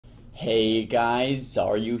Hey guys,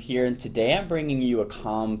 Xaryu here, and today I'm bringing you a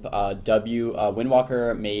comp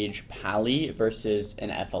Windwalker Mage Pally versus an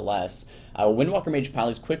FLS. Windwalker Mage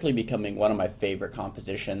Pally is quickly becoming one of my favorite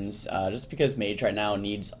compositions, just because Mage right now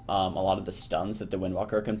needs a lot of the stuns that the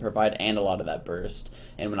Windwalker can provide and a lot of that burst.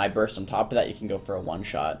 And when I burst on top of that, you can go for a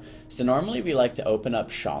one-shot. So normally we like to open up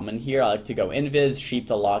Shaman here. I like to go Invis, Sheep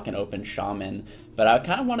the Lock, and open Shaman. But I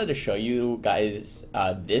kind of wanted to show you guys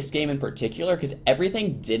this game in particular because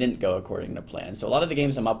everything didn't go according to plan. So a lot of the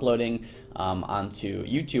games I'm uploading onto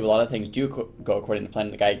YouTube, a lot of things do go according to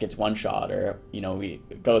plan. The guy gets one shot, or we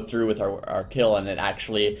go through with our kill and it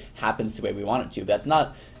actually happens the way we want it to. That's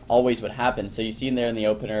not always what happens. So you see in there in the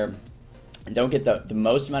opener, and don't get the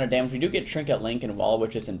most amount of damage. We do get Trinket, Link, and Wall,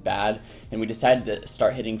 which isn't bad, and we decided to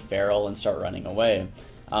start hitting Feral and start running away.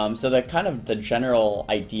 So the general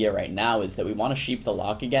idea right now is that we want to Sheep the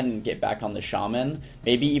Lock again and get back on the Shaman,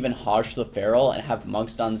 maybe even Hodge the Feral and have Monk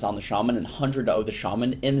stuns on the Shaman and 100-0 the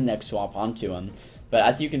Shaman in the next swap onto him. But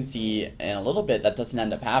as you can see in a little bit, that doesn't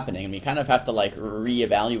end up happening, and we kind of have to like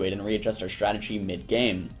reevaluate and readjust our strategy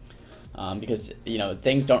mid-game. Because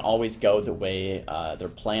things don't always go the way they're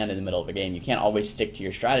planned in the middle of a game. You can't always stick to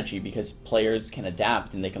your strategy because players can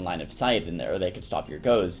adapt and they can line of sight in there, or they can stop your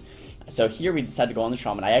goes. So here we decided to go on the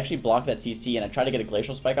Shaman. I actually blocked that CC and I tried to get a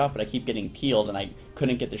Glacial Spike off, but I keep getting peeled and I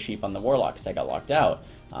couldn't get the Sheep on the Warlock because I got locked out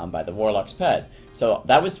by the Warlock's pet. So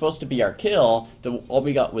that was supposed to be our kill. All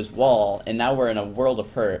we got was Wall, and now we're in a world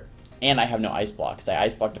of hurt. And I have no Ice Block, because I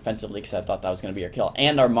Ice Blocked defensively because I thought that was going to be our kill.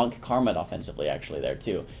 And our Monk Karma'd offensively, actually, there,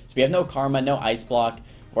 too. So we have no Karma, no Ice Block.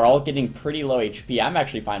 We're all getting pretty low HP. I'm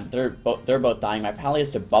actually fine, but they're both dying. My Pally has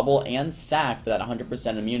to bubble and sack for that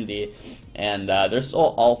 100% immunity. And they're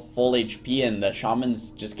still all full HP, and the Shaman's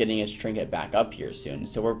just getting his Trinket back up here soon.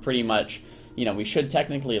 So we're pretty much, we should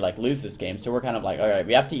technically, lose this game. So we're kind of like, alright,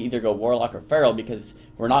 we have to either go Warlock or Feral, because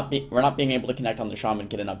we're not being able to connect on the Shaman,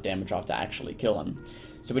 get enough damage off to actually kill him.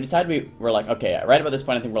 So we decided we're like, okay, right about this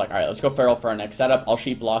point, I think we're like, alright, let's go Feral for our next setup. I'll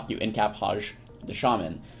Sheep Lock, you in-cap Hodge the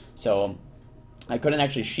Shaman. So I couldn't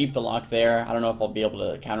actually Sheep the Lock there. I don't know if I'll be able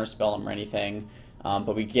to counterspell him or anything.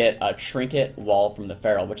 But we get a Trinket Wall from the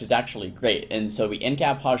Feral, which is actually great. And so we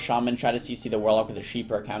in-cap Hodge Shaman, try to CC the Warlock with a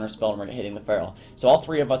Sheep or a counterspell, and we're hitting the Feral. So all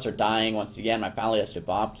three of us are dying once again. My Pally has to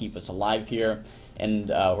bop, keep us alive here. And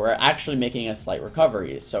we're actually making a slight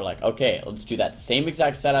recovery. So like, okay, let's do that same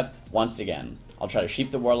exact setup once again. I'll try to Sheep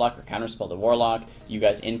the Warlock or counterspell the Warlock. You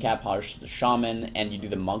guys in-cap Hodge to the Shaman, and you do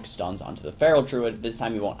the Monk stuns onto the Feral Druid. This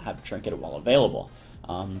time you won't have Trinket Wall available.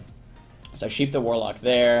 So I Sheep the Warlock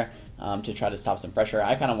there to try to stop some pressure.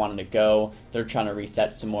 I kind of wanted to go. They're trying to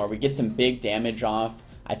reset some more. We get some big damage off.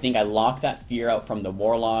 I think I locked that Fear out from the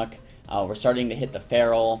Warlock. We're starting to hit the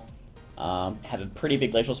Feral. Have a pretty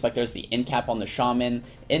big Glacial Spike. There's the in-cap on the Shaman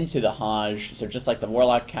into the Hodge. So just like the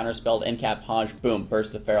Warlock counterspelled in-cap Hodge, boom,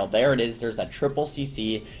 burst the Feral. There it is. There's that triple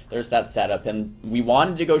CC. There's that setup. And we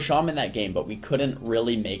wanted to go Shaman that game, but we couldn't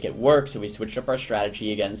really make it work. So we switched up our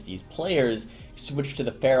strategy against these players, switched to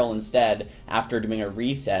the Feral instead after doing a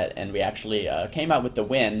reset, and we actually came out with the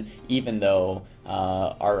win, even though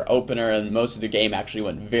our opener and most of the game actually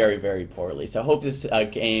went very, very poorly. So I hope this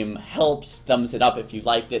game helps. Thumbs it up if you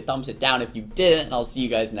liked it, thumbs it down if you didn't, and I'll see you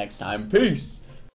guys next time. Peace!